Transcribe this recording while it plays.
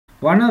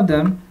One of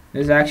them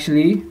is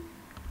actually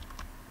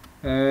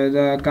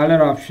the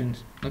color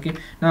options. Okay,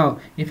 now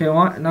if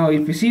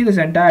you see this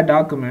entire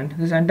document,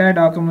 this entire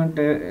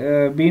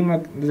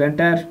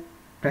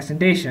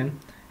presentation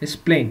is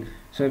plain.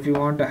 So if you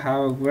want to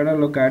have a better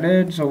look at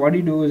it, so what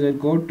you do is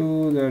go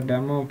to the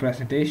demo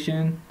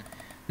presentation.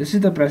 This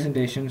is the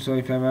presentation. So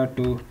if I were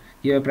to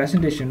give a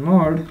presentation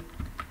mode,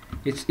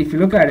 it's, if you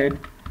look at it,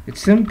 it's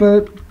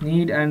simple,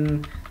 neat,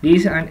 and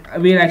these, and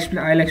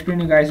I'll explain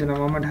you guys in a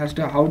moment as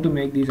to how to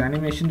make these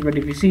animations. But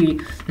if you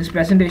see, this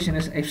presentation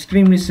is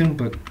extremely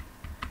simple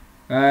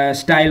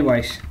style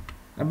wise,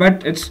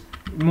 but it's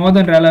more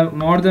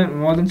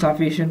than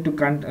sufficient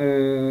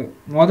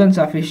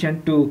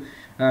to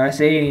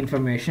say any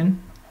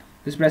information.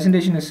 This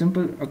presentation is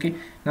simple. Okay,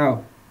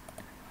 now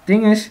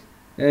thing is,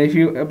 if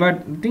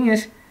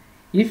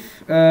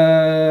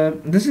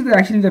this is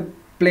actually the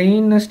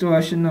plainest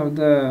version of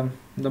the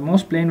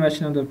most plain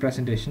version of the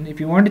presentation. If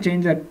you want to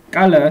change the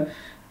color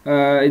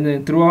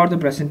throughout the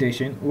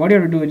presentation, what you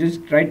have to do is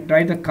just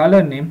write the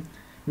color name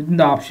within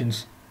the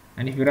options,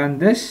 and if you run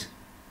this,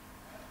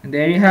 and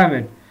there you have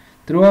it.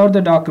 Throughout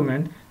the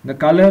document, the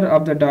color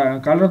of the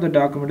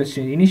document is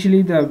changed.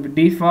 Initially, the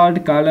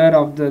default color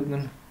of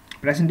the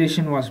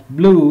presentation was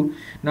blue.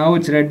 Now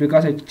it's red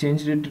because I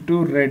changed it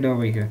to red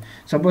over here.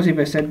 Suppose if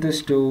I set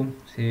this to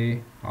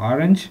say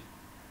orange,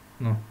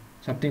 no,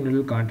 something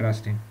little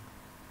contrasting,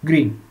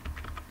 green,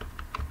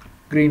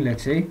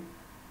 let's say.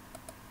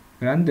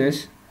 Run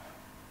this.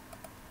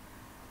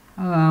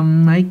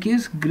 I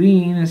guess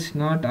green is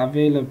not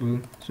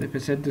available, so if I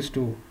set this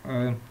to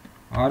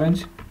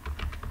orange,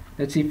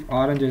 let's see if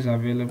orange is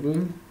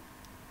available.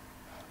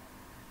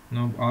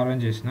 No,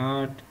 orange is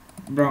not.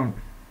 Brown,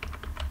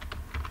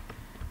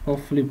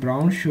 hopefully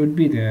brown should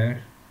be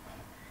there.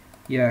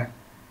 Yeah,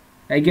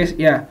 I guess,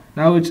 yeah,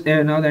 now it's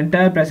now the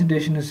entire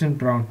presentation is in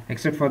brown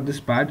except for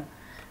this part.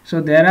 So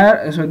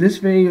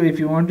this way, if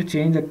you want to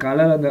change the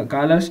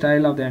color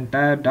style of the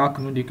entire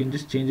document, you can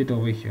just change it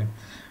over here.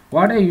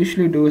 What I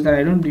usually do is that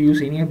I don't use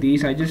any of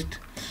these. I just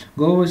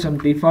go with some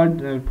default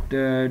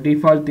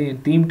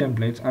theme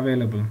templates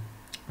available.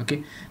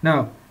 Okay,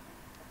 now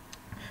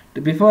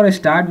before I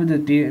start with the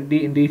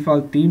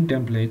default theme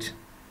templates,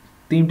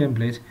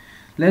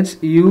 let's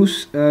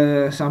use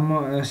some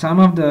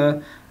of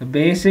the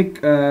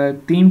basic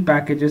theme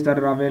packages that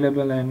are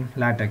available in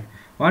LaTeX.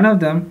 One of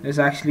them is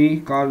actually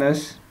called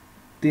as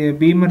the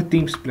Beamer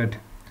theme split.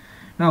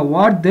 Now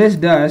what this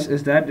does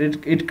is that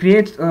it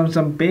creates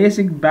some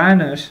basic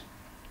banners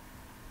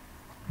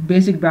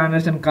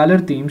and color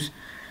themes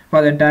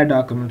for the entire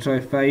document. So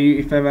if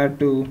I were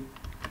to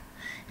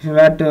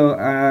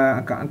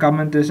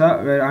uncomment this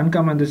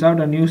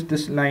out and use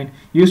this line,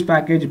 use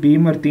package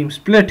Beamer theme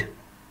split,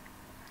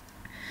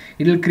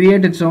 it will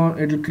create its own,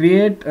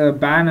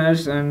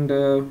 banners and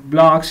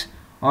blocks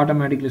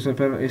automatically. So if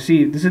I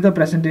see, this is the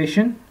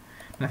presentation.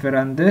 Now if I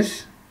run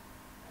this,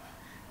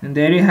 and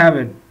there you have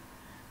it.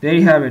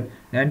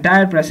 The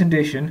entire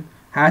presentation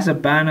has a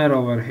banner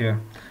over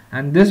here,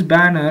 and this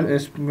banner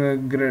is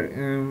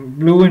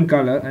blue in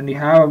color, and you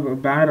have a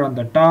banner on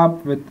the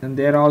top and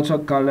they're also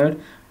colored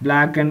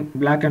black and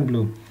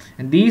blue.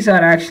 And these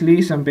are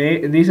actually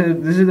this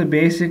is the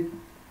basic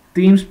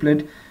theme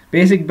split,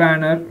 basic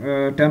banner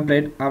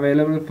template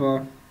available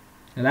for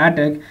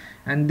LaTeX.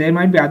 And there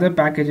might be other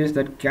packages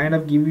that kind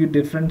of give you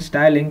different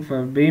styling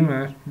for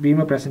Beamer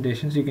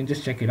presentations. You can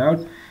just check it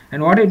out.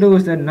 And what I do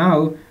is that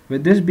now,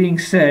 with this being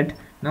said,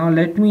 now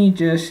let me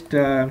just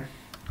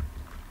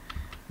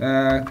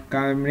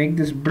make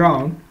this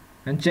brown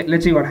and check.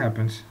 Let's see what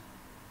happens.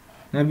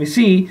 Now we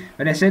see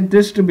when I set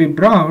this to be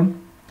brown,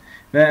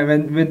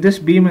 with this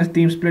Beamer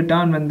theme split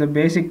down, when the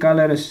basic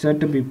color is set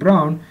to be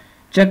brown,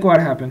 check what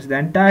happens. The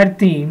entire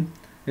theme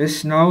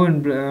is now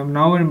in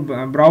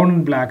brown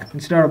and black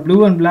instead of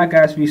blue and black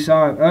as we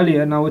saw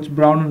earlier. Now it's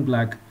brown and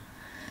black.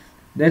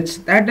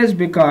 That is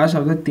because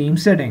of the theme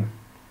setting.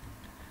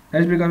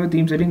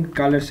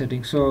 Color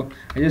setting. So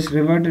I just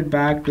reverted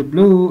back to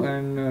blue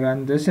and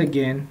run this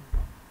again.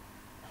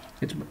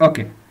 It's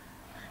okay.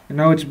 And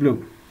now it's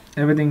blue.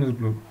 Everything is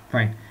blue.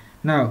 Fine.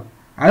 Now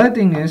other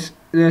thing is,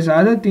 there's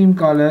other theme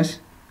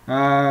colors,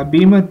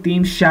 Beamer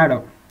theme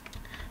shadow.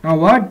 Now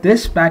what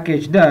this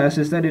package does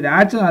is that it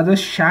adds another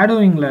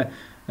shadowing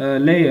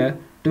layer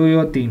to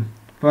your theme.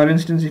 For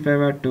instance, if I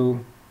were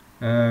to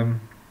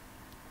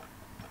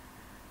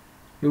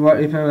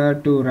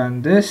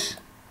run this,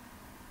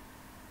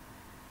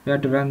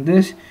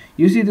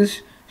 you see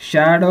this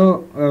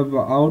shadow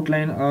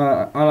outline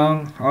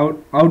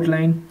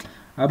outline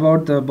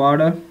about the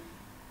border.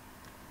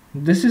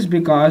 This is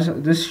because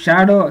the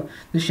shadow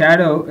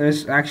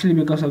is actually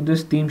because of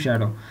this theme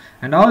shadow.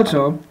 And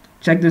also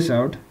check this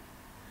out.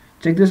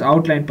 Check this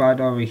outline part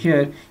over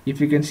here.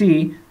 If you can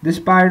see, this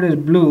part is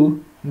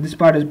blue, this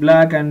part is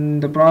black,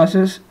 and the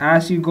process,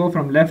 as you go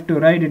from left to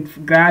right,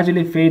 it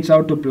gradually fades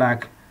out to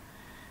black.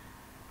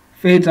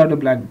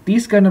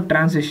 These kind of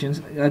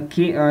transitions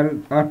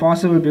are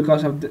possible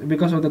because of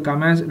the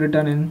commands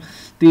written in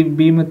the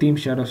Beamer theme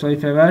shadow. So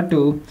if I were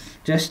to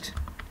just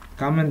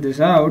comment this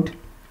out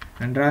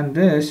and run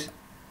this,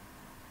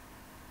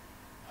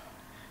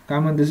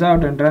 comment this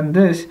out and run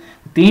this,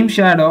 theme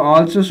shadow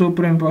also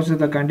superimposes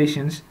the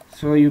conditions,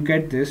 so you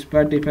get this.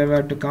 But if I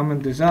were to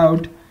comment this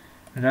out,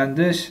 run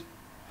this,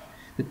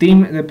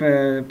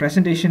 the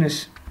presentation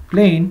is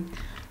plain.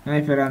 Now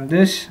if I run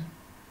this,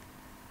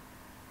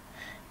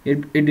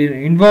 it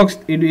invokes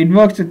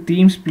the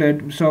theme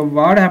split. So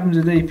what happens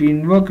is that if you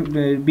invoke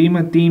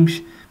Beamer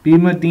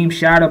theme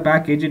shadow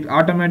package, it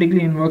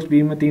automatically invokes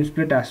Beamer theme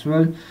split as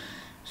well.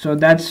 So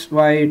that's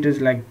why it is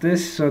like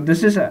this. So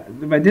this is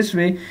by this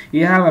way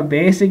you have a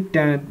basic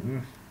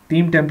theme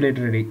template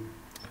ready.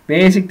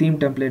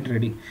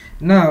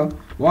 Now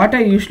what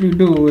I usually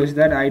do is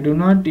that I do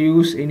not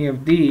use any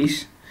of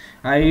these.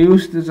 I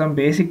use some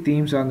basic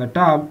themes on the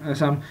top,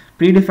 some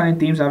predefined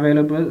themes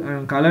available,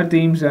 and color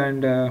themes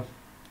and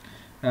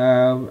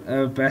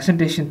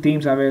presentation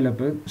themes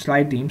available,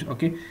 slide themes.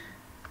 Okay,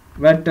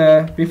 but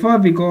before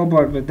we go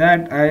about with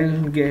that,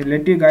 I'll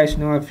let you guys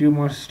know a few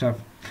more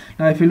stuff.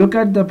 Now if you look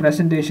at the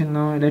presentation,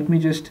 now let me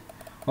just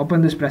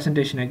open this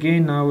presentation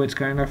again. Now it's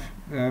kind of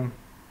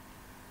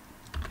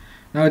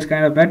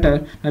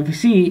better. Now if you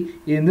see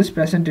in this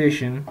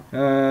presentation,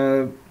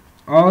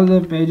 all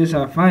the pages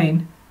are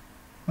fine.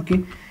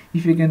 Okay,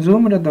 if you can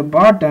zoom it at the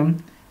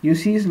bottom, you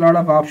see a lot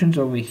of options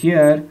over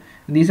here.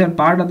 These are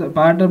part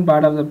and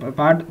parcel of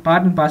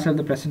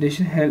the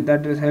presentation,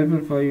 that is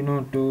helpful for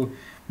to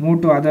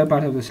move to other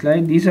part of the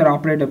slide. These are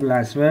operatable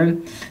as well.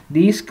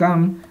 These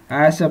come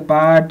as a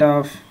part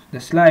of the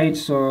slide,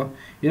 so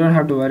you don't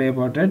have to worry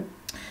about it.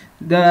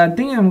 The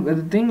thing I'm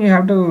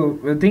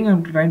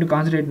trying to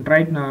concentrate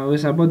right now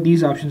is about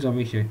these options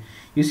over here.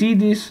 You see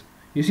this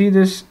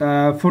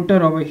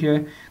footer over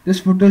here. This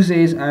footer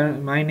says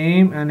my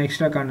name and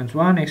extra contents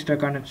 1, extra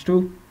contents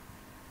 2,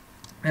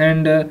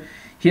 and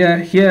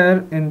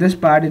here in this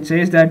part it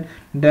says that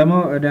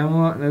demo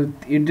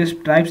it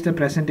just types the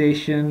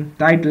presentation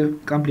title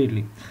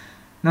completely.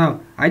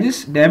 Now I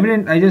just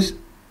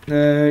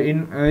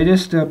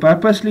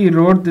purposely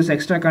wrote this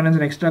extra contents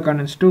and extra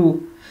contents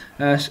 2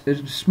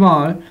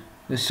 small,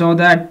 so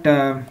that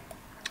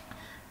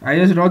I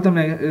just wrote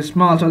them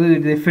small so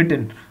that they fit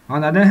in.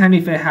 On the other hand,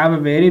 if I have a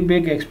very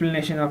big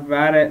explanation of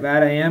where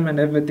I am and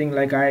everything,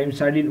 like I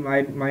studied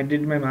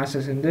did my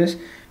masters in this,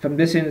 from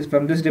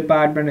this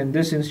department, in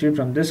this institute,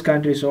 from this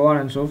country, so on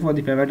and so forth.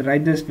 If I were to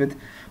write this with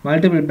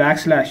multiple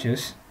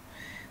backslashes,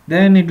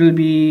 then it will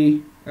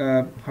be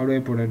how do I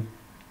put it?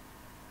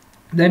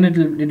 Then it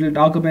will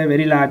occupy a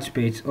very large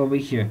space over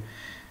here.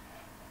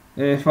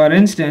 For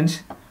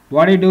instance,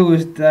 what I do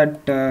is that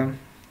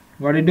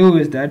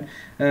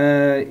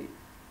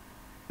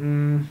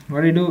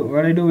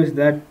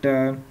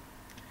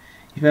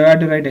if I were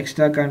to write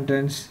extra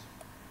contents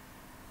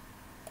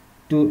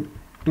two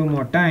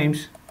more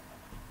times,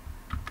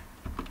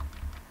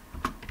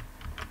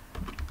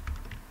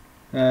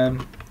 I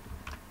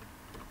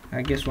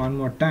guess one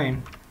more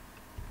time.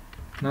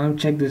 Now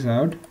check this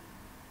out.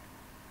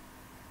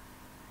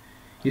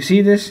 You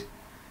see this?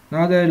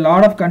 Now there are a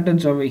lot of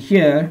contents over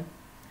here.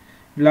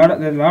 There are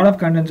a lot of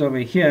contents over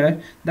here.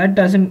 That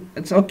doesn't.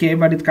 It's okay,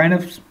 but it's kind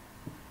of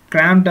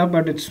cramped up,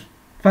 but it's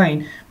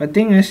fine. But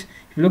thing is,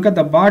 if you look at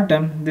the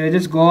bottom, they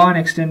just go on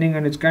extending,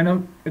 and it's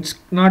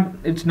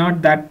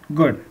not that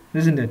good,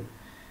 isn't it?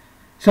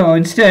 So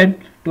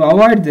instead, to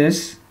avoid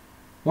this,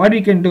 what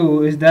we can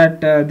do is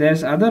that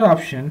there's other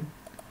option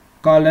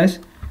called as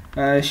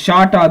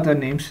short author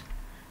names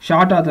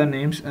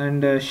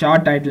and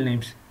short title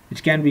names,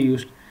 which can be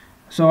used.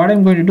 So what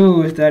I'm going to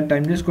do is that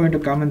I'm just going to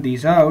comment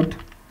these out,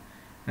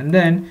 and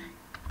then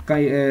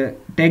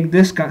take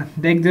this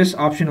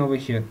option over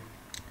here.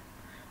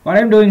 What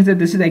I'm doing is that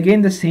this is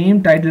again the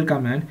same title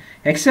command,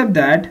 except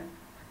that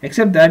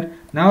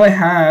now I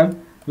have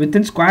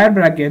within square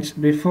brackets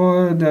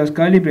before the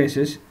curly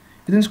braces,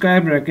 within square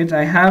brackets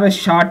I have a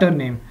shorter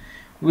name,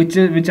 which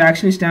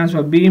actually stands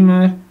for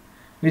Beamer,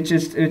 it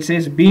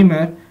says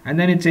Beamer, and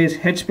then it says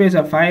H space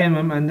of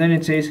 5mm, and then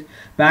it says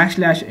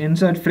 /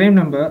 insert frame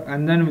number,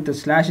 and then with a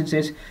slash it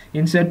says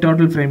insert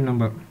total frame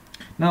number.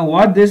 Now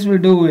what this will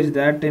do is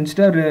that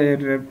instead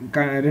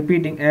of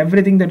repeating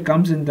everything that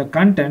comes in the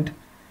content,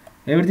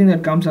 everything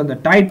that comes on the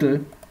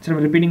title, instead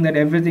of repeating that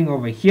everything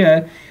over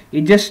here,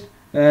 it just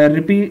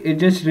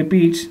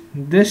repeats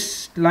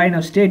this line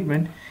of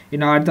statement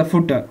at the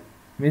footer,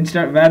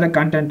 instead where the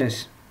content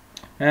is,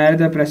 where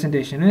the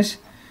presentation is.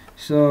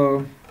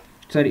 So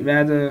sorry,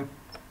 where the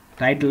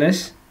title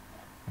is.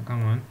 Oh,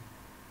 come on,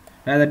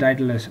 where the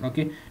title is.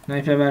 Okay, now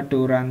if I were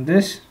to run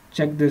this,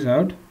 check this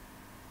out.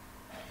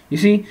 You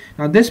see,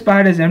 now this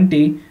part is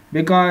empty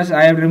because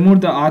I have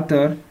removed the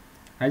author.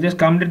 I just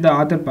commented the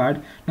author part.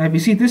 Now if you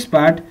see this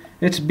part,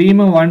 it's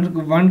Beamer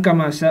 1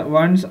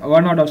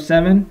 out of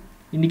 7,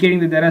 indicating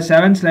that there are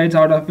 7 slides,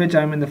 out of which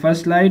I am in the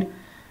first slide,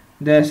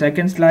 the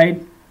second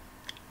slide,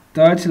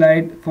 third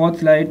slide, fourth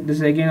slide. This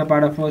is again a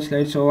part of fourth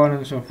slide, so on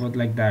and so forth,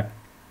 like that.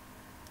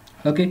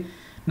 Okay,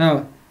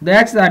 now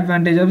that's the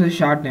advantage of the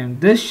short name.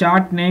 This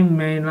short name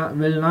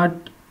will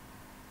not,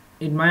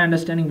 in my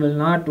understanding, will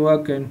not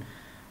work in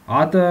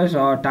authors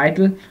or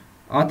title.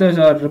 authors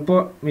or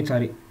report, I mean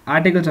sorry,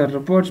 articles or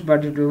reports,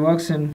 but it works in